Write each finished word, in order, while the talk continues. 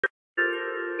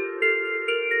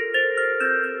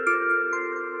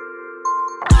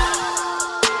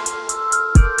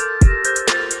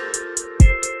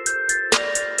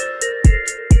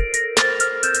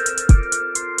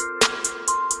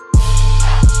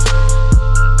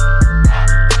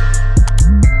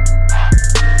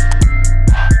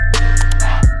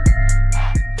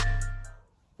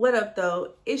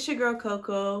It's your girl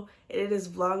Coco, and it is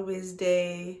Vlogmas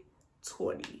Day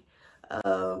 20.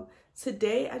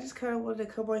 Today I just kind of wanted to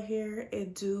come on here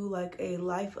and do like a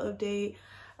life update.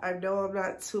 I know I'm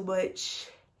not too much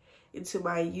into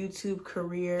my YouTube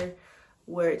career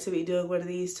where to be doing one of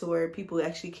these to where people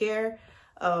actually care.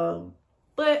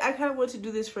 But I kind of want to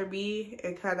do this for me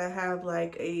and kind of have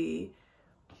like a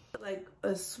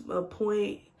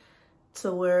point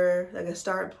to where, like a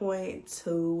start point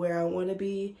to where I want to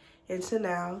be and to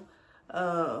now.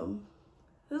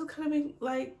 This is kind of be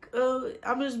like,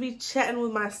 I'm just be chatting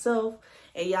with myself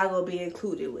and y'all gonna be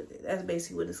included with it. That's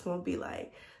basically what it's gonna be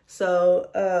like. So,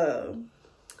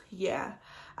 yeah,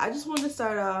 I just want to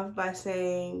start off by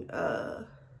saying, I've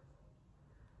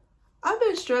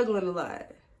been struggling a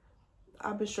lot.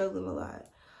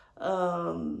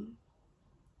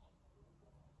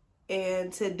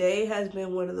 And today has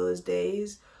been one of those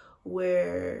days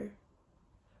where,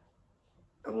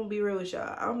 I'm gonna be real with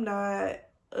y'all, I'm not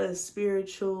a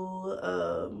spiritual,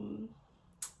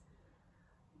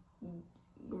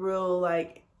 real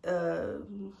like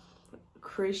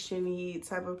Christian-y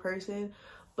type of person,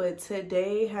 but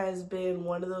today has been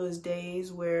one of those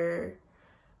days where,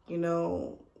 you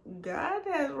know, God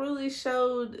has really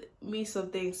showed me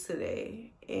some things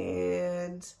today.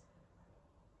 And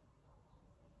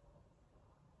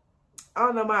I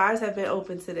don't know, my eyes have been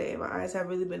open today. My eyes have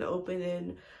really been open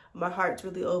and my heart's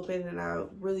really open, and I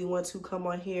really want to come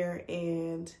on here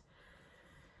and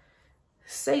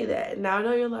say that. Now I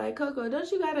know you're like, Coco,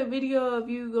 don't you got a video of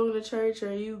you going to church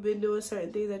or you've been doing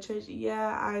certain things at church?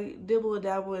 Yeah, I dibble and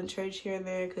dabble in church here and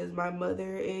there because my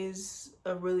mother is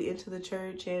really into the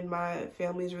church and my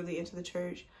family is really into the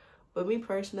church. But me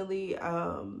personally,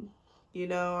 you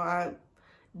know, I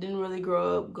didn't really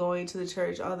grow up going to the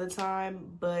church all the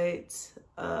time, but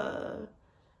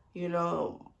you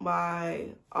know, my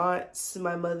aunts,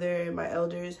 my mother, and my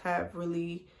elders have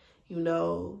really, you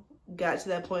know, got to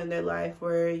that point in their life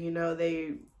where, you know,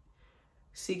 they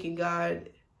seeking God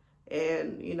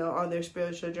and, you know, on their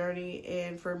spiritual journey.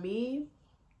 And for me,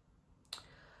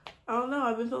 I don't know,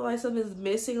 I've been feeling like something's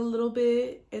missing a little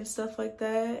bit and stuff like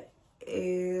that.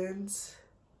 And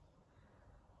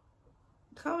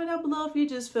comment down below if you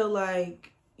just feel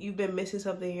like you've been missing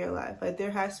something in your life. Like,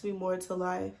 there has to be more to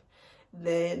life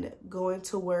than going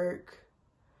to work,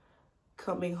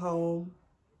 coming home,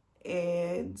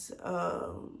 and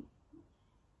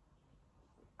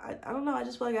I don't know, I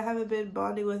just feel like I haven't been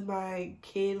bonding with my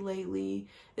kid lately.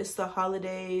 It's the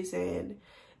holidays, and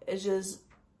it's just,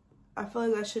 I feel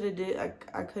like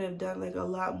I could have done like a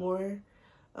lot more.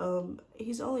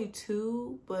 He's only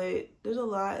 2, but there's a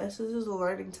lot. This is a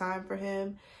learning time for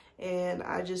him, and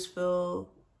I just feel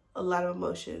a lot of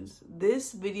emotions.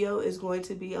 This video is going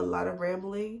to be a lot of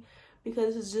rambling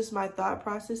because it's just my thought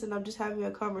process and I'm just having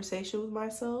a conversation with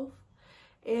myself.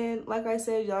 And like I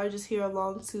said, y'all are just here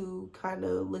along to kind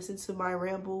of listen to my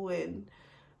ramble and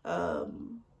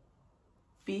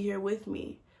be here with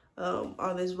me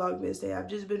on this Vlogmas Day. I've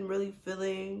just been really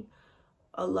feeling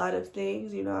a lot of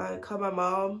things. You know, I called my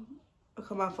mom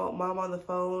on the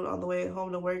phone on the way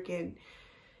home to work, and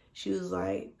she was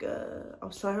like, I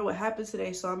was telling her what happened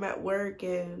today. So I'm at work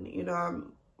and, you know,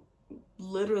 I'm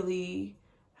literally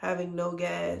having no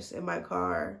gas in my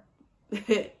car.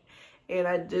 And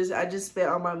I just spent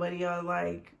all my money on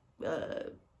like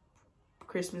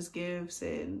Christmas gifts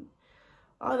and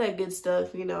all that good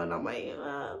stuff, you know, and I'm like,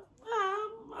 I'll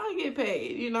get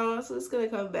paid, you know, so it's gonna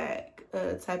come back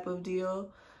type of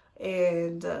deal.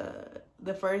 And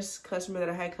the first customer that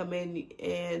I had come in,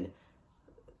 and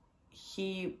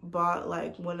he bought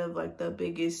like one of like the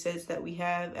biggest sets that we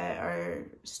have at our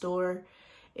store,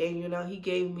 and you know, he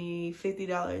gave me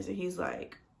 $50, and he's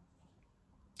like,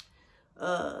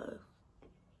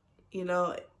 you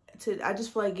know, I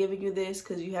just feel like giving you this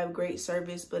because you have great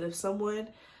service, but if someone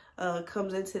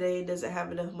comes in today and doesn't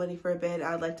have enough money for a bed,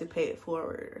 I'd like to pay it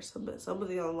forward, or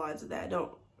something along the lines of that. I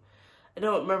don't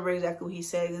remember exactly what he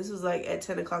said. This was like at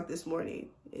 10 o'clock this morning.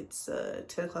 It's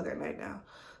 10 o'clock at night now.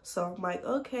 So I'm like,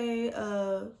 okay,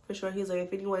 for sure. He's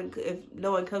like, if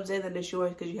no one comes in, then it's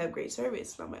yours because you have great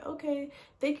service. And I'm like, okay,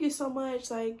 thank you so much.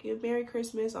 Like, Merry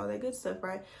Christmas, all that good stuff,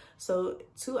 right? So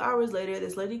 2 hours later,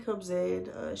 this lady comes in.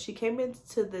 She came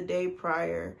into the day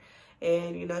prior,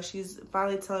 and, you know, she's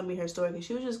finally telling me her story because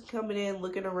she was just coming in,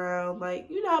 looking around, like,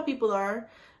 you know how people are.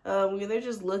 When they're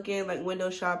just looking, like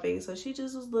window shopping. So she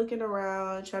just was looking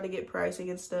around, trying to get pricing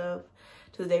and stuff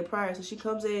to the day prior. So she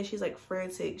comes in, she's like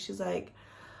frantic. She's like,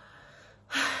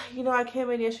 you know, I came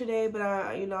in yesterday,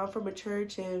 but you know, I'm from a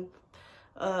church, and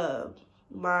the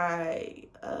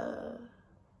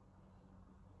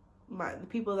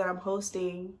people that I'm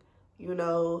hosting, you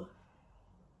know,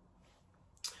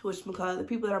 whatchamacallit, the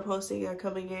people that I'm posting are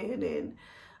coming in, and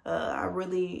I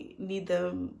really need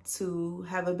them to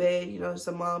have a bed, you know, it's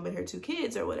a mom and her 2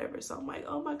 kids or whatever. So I'm like,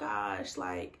 oh my gosh,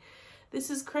 like, this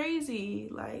is crazy.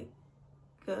 Like,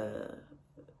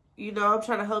 you know, I'm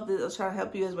trying to help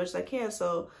you as much as I can.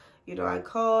 So, you know, I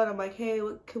called, I'm like, hey,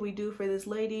 what can we do for this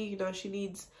lady? You know,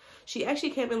 she actually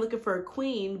came in looking for a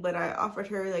queen, but I offered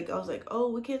her, like, I was like, oh,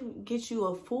 we can get you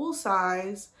a full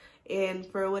size and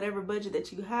for whatever budget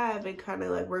that you have, and kind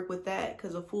of like work with that,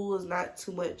 because a full is not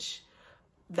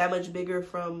that much bigger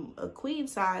from a queen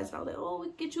size. And I was like, oh, we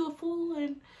can get you a full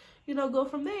and, you know, go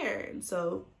from there. And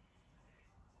so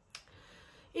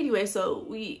anyway,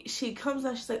 so she comes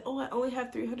out, she's like, oh, I only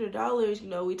have $300. You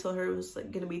know, we told her it was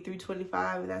like gonna be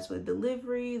 $325, and that's with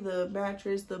delivery, the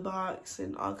mattress, the box,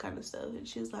 and all kind of stuff. And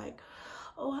she's like,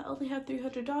 oh, I only have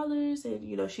 $300. And,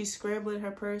 you know, she's scrambling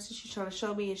her purse and she's trying to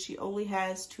show me, and she only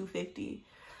has $250.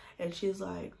 And she's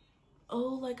like,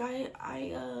 oh, like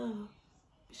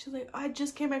she's like, I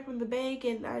just came back from the bank,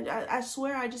 and I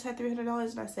swear I just had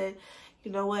 $300. And I said,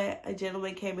 you know what, a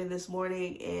gentleman came in this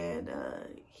morning and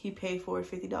he paid for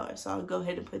 $50, so I'll go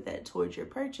ahead and put that towards your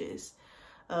purchase.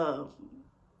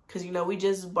 Because, you know, we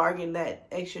just bargained that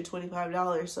extra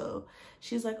 $25. So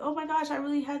she's like, oh my gosh, I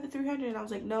really had the $300. And I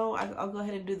was like, no, I'll go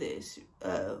ahead and do this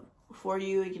for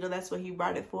you. You know, that's what he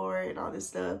brought it for and all this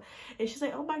stuff. And she's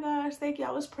like, oh my gosh, thank you.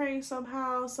 I was praying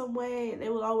somehow, some way, and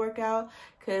it will all work out.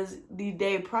 Because the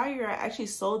day prior, I actually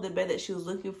sold the bed that she was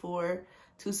looking for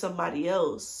to somebody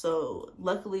else. So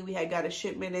luckily we had got a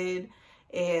shipment in,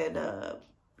 and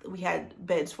we had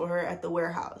beds for her at the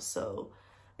warehouse. So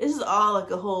this is all like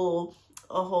a whole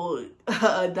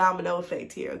domino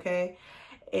effect here, okay?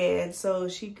 And so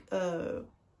she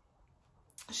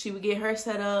would get her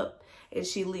set up and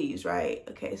she leaves, right?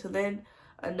 Okay, so then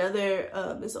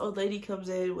another this old lady comes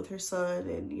in with her son,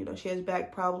 and, you know, she has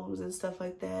back problems and stuff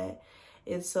like that.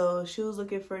 And so she was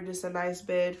looking for just a nice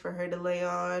bed for her to lay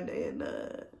on, and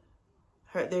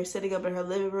they're sitting up in her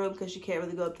living room because she can't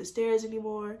really go up the stairs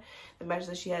anymore. The mattress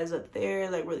that she has up there,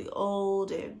 like, really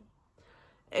old, and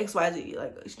XYZ,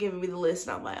 like, she's giving me the list,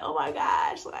 and I'm like, oh my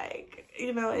gosh, like,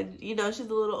 you know, and, you know, she's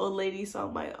a little old lady, so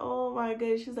I'm like, oh my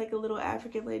goodness, she's like a little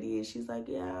African lady, and she's like,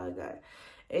 yeah, I got it.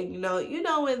 And, you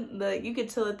know, when you could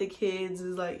tell that the kids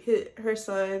is like, her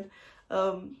son,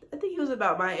 I think he was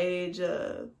about my age,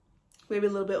 maybe a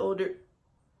little bit older,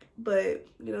 but,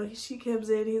 you know, she comes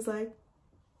in, he's like,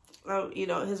 you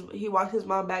know, he walks his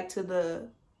mom back to the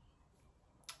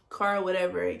car or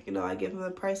whatever, you know, I give him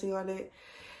the pricing on it,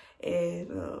 and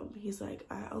he's like,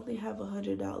 I only have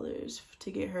 $100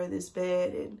 to get her this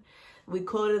bed, and we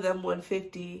quoted them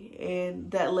 $150,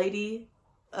 and that lady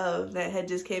that had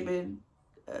just came in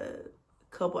a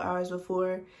couple hours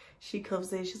before, she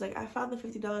comes in, she's like, I found the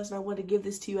 $50 and I want to give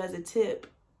this to you as a tip.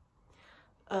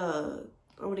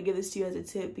 I want to give this to you as a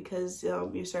tip because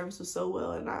your service was so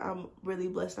well, and I'm really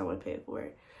blessed, and I want to pay it for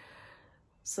it.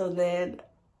 So then,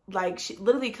 like, she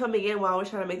literally coming in while we're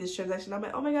trying to make this transaction, I'm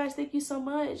like, oh my gosh, thank you so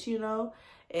much, you know.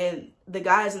 And the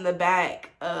guys in the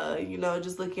back, you know,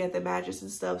 just looking at the mattress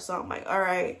and stuff. So I'm like, all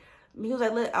right. He was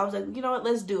like, I was like, you know what,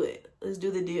 let's do it. Let's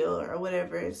do the deal or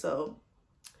whatever. And so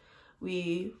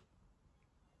we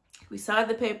signed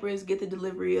the papers, get the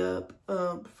delivery up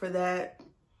for that,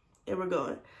 and we're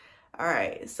going. All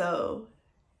right, so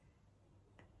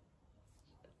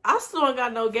I still don't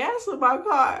got no gas in my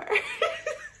car.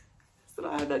 Still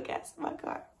don't have no gas in my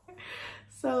car.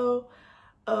 So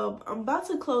I'm about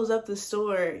to close up the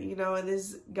store, you know, and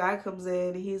this guy comes in,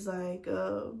 and he's like,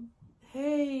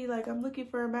 hey, like, I'm looking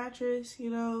for a mattress, you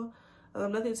know,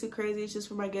 nothing too crazy, it's just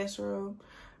for my guest room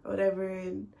or whatever.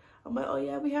 And I'm like, oh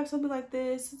yeah, we have something like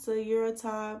this, it's a Euro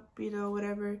top, you know,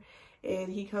 whatever.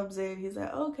 And he comes in, he's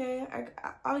like, okay,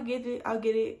 I'll get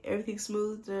it, everything's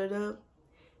smooth,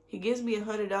 He gives me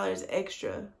 $100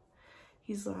 extra.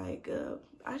 He's like,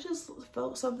 I just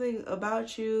felt something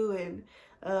about you, and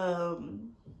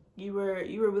you were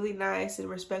really nice and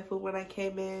respectful when I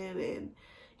came in, and,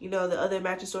 you know, the other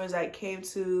mattress stores I came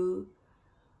to,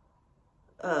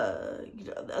 you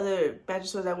know, the other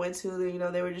mattress stores I went to, you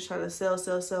know, they were just trying to sell,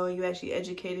 and you actually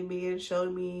educated me and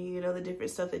showed me, you know, the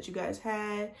different stuff that you guys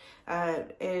had,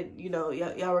 and, you know,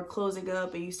 y'all were closing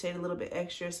up, and you stayed a little bit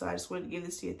extra, so I just wanted to give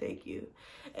this to you, thank you.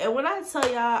 And when I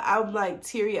tell y'all, I'm like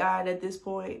teary-eyed at this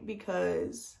point,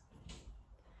 because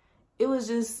it was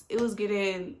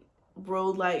getting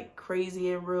real, like,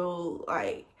 crazy and real,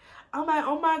 like, I'm like,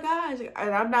 oh my gosh,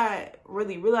 and I'm not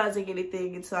really realizing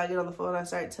anything until I get on the phone and I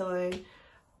start telling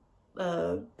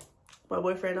my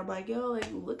boyfriend, I'm like, yo, like,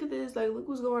 look at this, like, look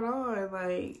what's going on,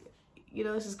 like, you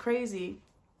know, this is crazy.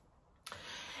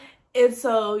 And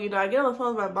so, you know, I get on the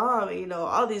phone with my mom and, you know,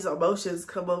 all these emotions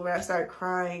come over. I start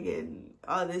crying and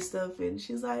all this stuff. And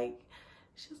she's like,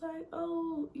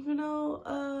 oh, you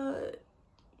know,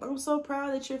 I'm so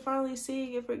proud that you're finally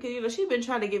seeing it. Cause, you know, she's been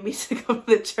trying to get me to come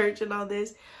to the church and all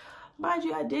this. Mind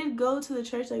you, I did go to the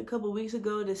church like a couple weeks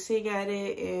ago to sing at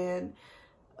it. And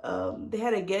they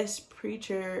had a guest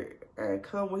preacher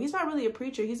come. Well, he's not really a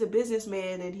preacher. He's a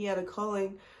businessman. And he had a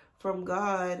calling from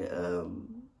God,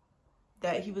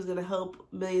 that he was going to help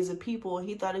millions of people. And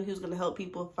he thought he was going to help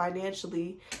people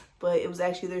financially, but it was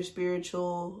actually their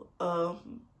spiritual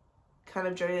kind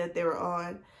of journey that they were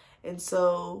on. And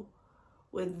so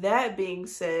with that being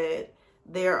said,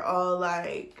 they're all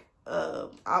like,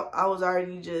 I was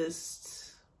already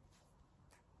just,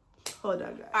 hold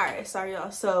on, guys. All right, sorry, y'all.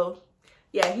 So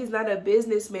yeah, he's not a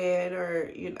businessman,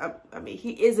 or, you know, I mean,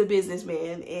 he is a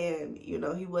businessman, and, you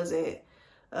know, he wasn't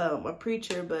a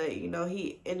preacher, but, you know,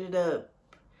 he ended up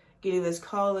getting this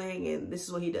calling, and this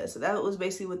is what he does. So that was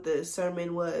basically what the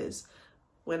sermon was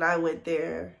when I went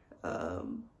there a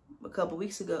couple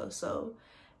weeks ago. So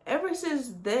ever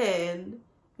since then,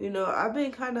 you know, I've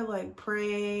been kind of like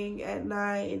praying at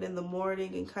night and in the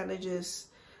morning, and kind of just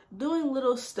doing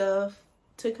little stuff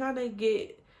to kind of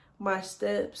get my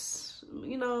steps,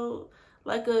 you know,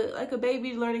 like a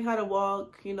baby learning how to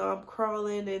walk. You know, I'm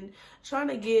crawling and trying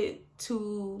to get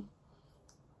to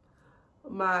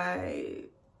my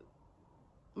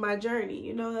journey.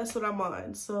 You know, that's what I'm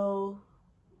on. So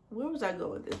where was I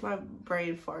going with this? My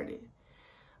brain farted.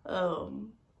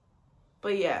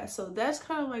 But yeah, so that's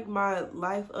kind of like my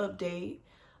life update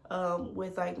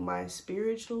with like my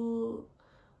spiritual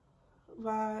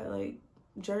vibe, like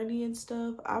journey and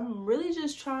stuff. I'm really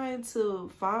just trying to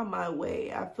find my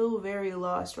way. I feel very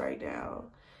lost right now.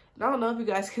 And I don't know if you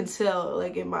guys can tell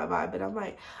like in my vibe, but I'm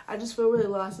like, I just feel really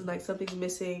lost, and like something's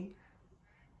missing.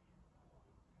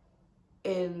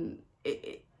 And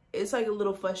it's like a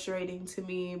little frustrating to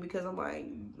me, because I'm like,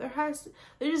 there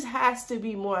just has to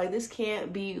be more. Like, this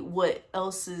can't be what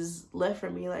else is left for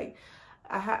me. Like,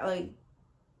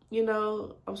 you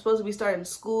know, I'm supposed to be starting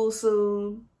school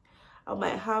soon. I'm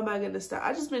like, how am I going to start?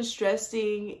 I just been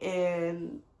stressing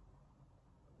and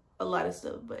a lot of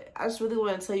stuff, but I just really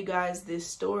want to tell you guys this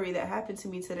story that happened to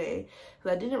me today,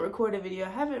 because I didn't record a video.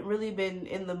 I haven't really been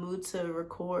in the mood to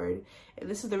record, and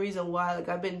this is the reason why. Like,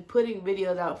 I've been putting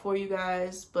videos out for you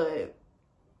guys, but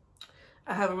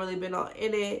I haven't really been all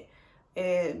in it.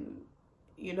 And,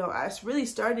 you know, I really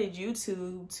started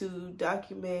YouTube to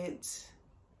document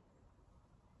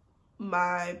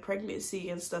my pregnancy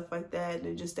and stuff like that,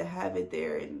 and just to have it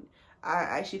there. And I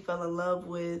actually fell in love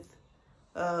with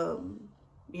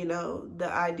you know,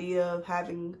 the idea of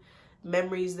having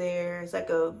memories there. It's like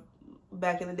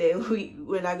back in the day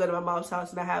when I go to my mom's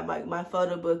house and I have like my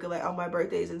photo book and like all my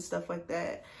birthdays and stuff like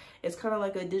that. It's kind of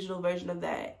like a digital version of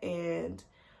that, and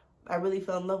I really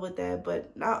fell in love with that.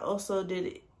 But not also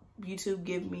did YouTube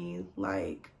give me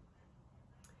like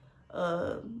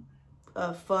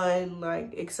a fun,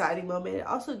 like exciting moment. It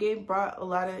also brought a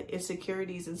lot of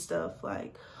insecurities and stuff,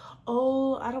 like,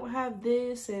 oh, I don't have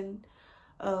this, and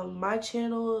my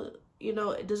channel, you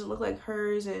know, it doesn't look like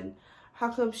hers, and how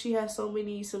come she has so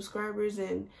many subscribers,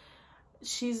 and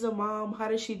she's a mom, how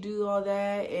does she do all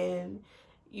that? And,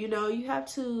 you know, you have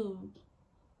to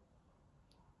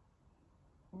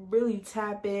really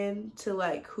tap into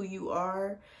like who you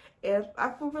are, and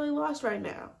I feel really lost right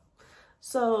now.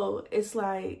 So it's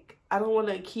like, I don't want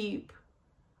to keep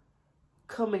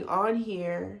coming on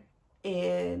here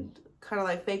and kind of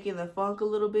like faking the funk a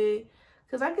little bit,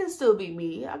 because I can still be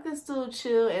me. I can still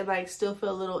chill and like still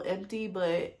feel a little empty,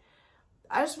 but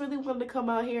I just really wanted to come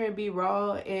out here and be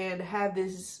raw and have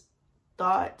this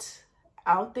thought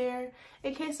out there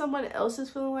in case someone else is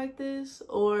feeling like this,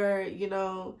 or, you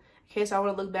know, in case I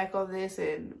want to look back on this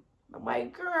and I'm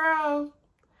like, girl,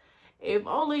 if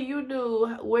only you knew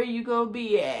where you gonna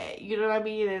be at, you know what I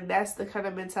mean? And that's the kind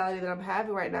of mentality that I'm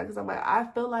having right now, because I'm like, I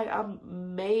feel like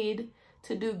I'm made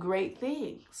to do great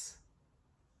things,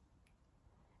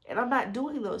 and I'm not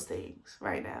doing those things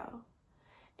right now.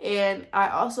 And I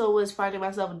also was finding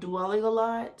myself dwelling a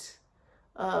lot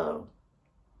on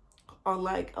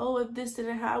like, oh, if this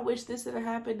didn't happen, I wish this didn't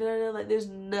happen. Like, there's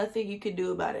nothing you can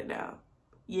do about it now.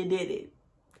 You did it.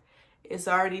 It's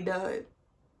already done.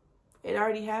 It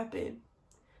already happened.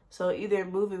 So either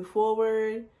moving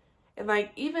forward, and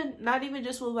like not even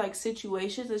just with like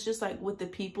situations, it's just like with the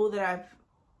people that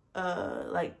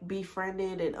I've like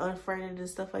befriended and unfriended and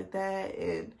stuff like that,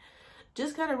 and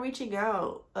just kind of reaching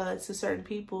out to certain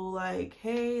people like,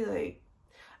 hey, like,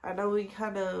 I know we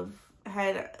kind of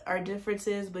had our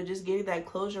differences, but just getting that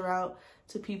closure out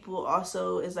to people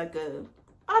also is like a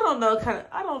I don't know,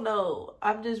 I don't know.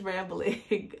 I'm just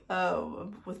rambling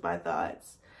with my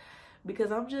thoughts because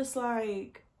I'm just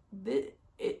like,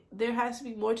 there has to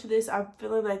be more to this. I'm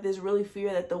feeling like there's really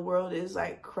fear that the world is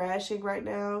like crashing right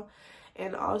now.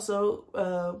 And also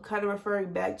kind of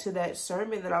referring back to that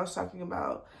sermon that I was talking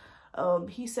about,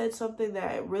 he said something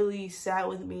that really sat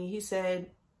with me. He said,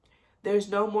 there's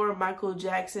no more Michael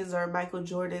Jacksons or Michael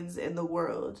Jordans in the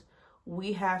world.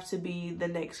 We have to be the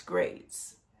next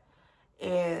greats.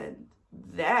 And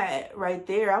that right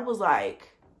there, I was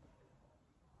like,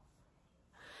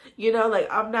 you know,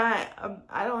 like I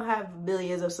don't have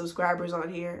millions of subscribers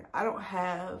on here. I don't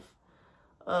have,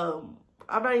 I'm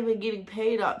not even getting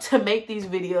paid up to make these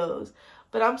videos.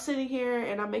 But I'm sitting here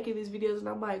and I'm making these videos and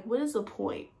I'm like, what is the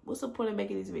point? What's the point of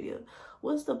making these videos?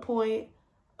 What's the point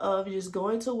of just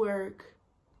going to work,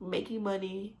 making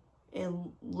money,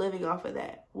 and living off of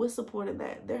that? What's the point of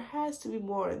that? There has to be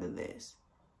more than this.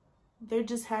 There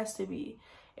just has to be.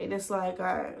 And it's like,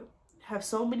 I have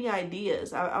so many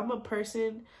ideas. I'm a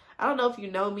person, I don't know if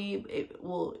you know me.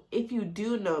 Well, if you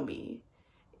do know me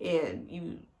and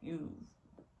you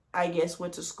I guess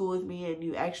went to school with me and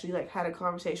you actually like had a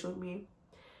conversation with me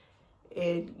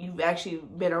and you've actually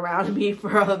been around me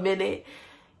for a minute,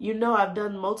 you know I've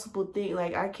done multiple things.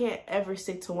 Like, I can't ever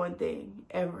stick to one thing,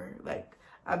 ever. Like,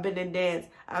 I've been in dance,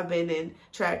 I've been in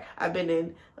track, I've been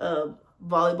in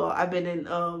volleyball, I've been in,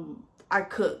 I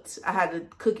cooked. I had a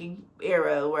cooking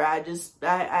era where I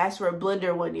asked for a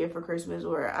blender one year for Christmas,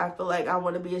 where I feel like I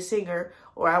want to be a singer,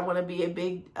 or I want to be a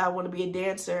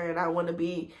dancer, and I want to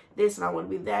be this, and I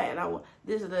want to be that, and I want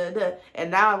this, and that.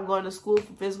 And now I'm going to school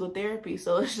for physical therapy.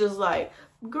 So it's just like,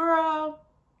 girl,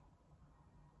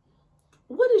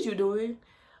 what is you doing?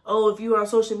 Oh, if you're on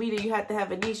social media, you have to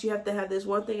have a niche. You have to have this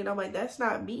one thing. And I'm like, that's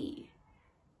not me.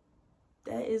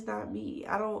 That is not me.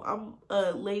 I'm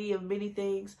a lady of many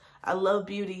things. I love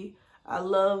beauty. I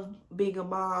love being a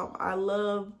mom. I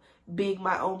love being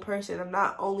my own person. I'm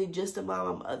not only just a mom,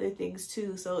 I'm other things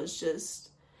too. So it's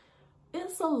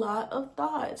a lot of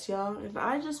thoughts, y'all. And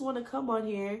I just want to come on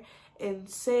here and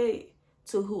say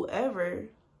to whoever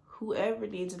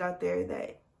needs it out there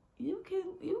that you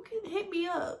can hit me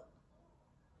up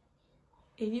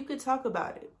and you can talk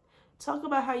about it. Talk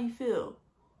about how you feel.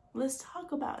 Let's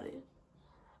talk about it.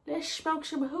 Let's smoke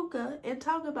some hookah and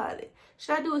talk about it.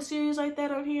 Should I do a series like that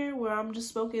on here where I'm just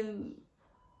smoking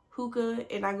hookah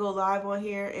and I go live on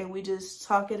here and we just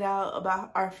talk it out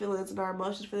about our feelings and our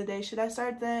emotions for the day? Should I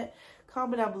start that?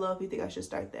 Comment down below if you think I should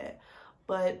start that.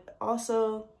 But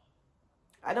also,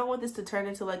 I don't want this to turn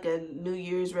into like a New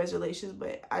Year's resolution,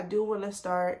 but I do want to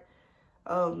start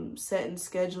setting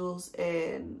schedules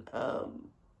and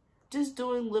just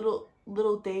doing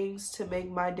little things to make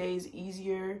my days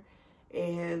easier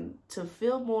and to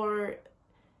feel more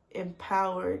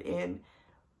empowered, and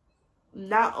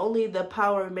not only the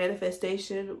power of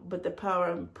manifestation, but the power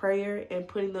of prayer, and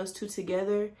putting those two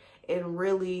together and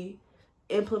really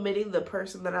implementing the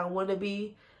person that I want to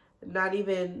be, not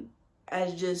even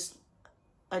as just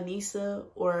Anissa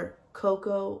or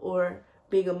Coco, or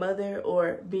being a mother,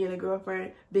 or being a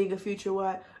girlfriend, being a future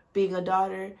wife, being a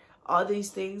daughter, all these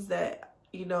things that,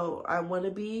 you know, I want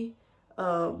to be,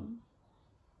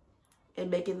 and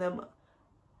making them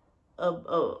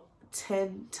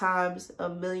 10 times, a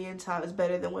million times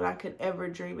better than what I could ever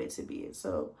dream it to be. And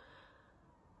so,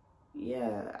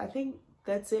 yeah, I think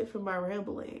that's it for my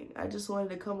rambling. I just wanted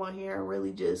to come on here and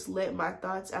really just let my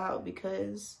thoughts out,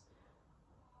 because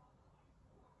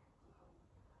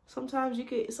sometimes you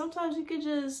could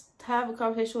just have a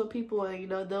conversation with people and, you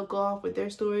know, they'll go off with their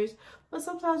stories, but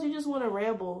sometimes you just want to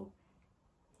ramble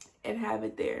and have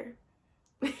it there.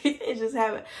 And just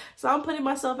have it. So I'm putting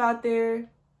myself out there.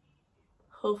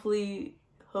 Hopefully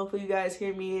you guys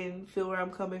hear me and feel where I'm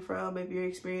coming from if you're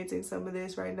experiencing some of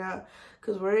this right now,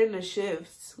 because we're in a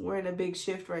shift. We're in a big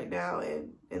shift right now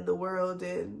in the world,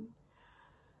 and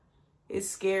it's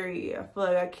scary. I feel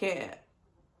like I can't.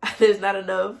 There's not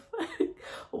enough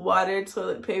water,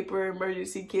 toilet paper,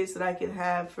 emergency kits that I can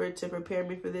have to prepare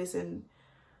me for this, and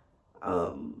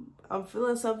I'm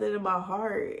feeling something in my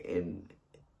heart, and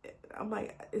I'm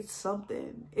like, it's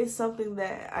something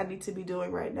that I need to be doing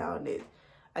right now, and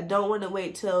I don't want to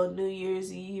wait till New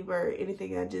Year's Eve or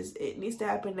anything. It needs to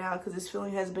happen now, because this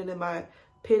feeling has been in my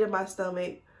pit of my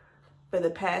stomach for the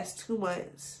past 2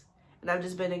 months, and I've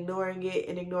just been ignoring it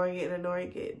and ignoring it and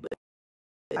ignoring it. But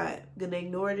I'm not gonna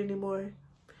ignore it anymore,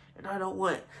 and I don't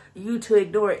want you to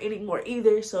ignore it anymore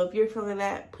either. So if you're feeling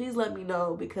that, please let me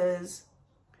know, because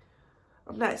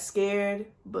I'm not scared,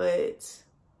 but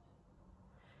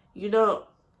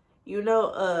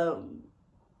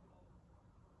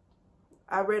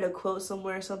I read a quote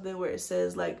somewhere or something where it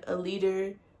says like a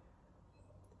leader,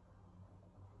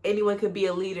 anyone could be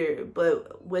a leader,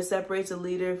 but what separates a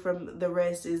leader from the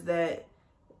rest is that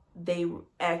they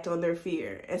act on their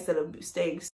fear instead of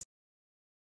staying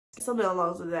something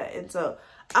along that. And so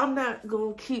I'm not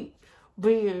gonna keep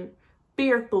being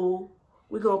fearful.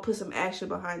 We're gonna put some action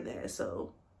behind that.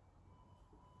 So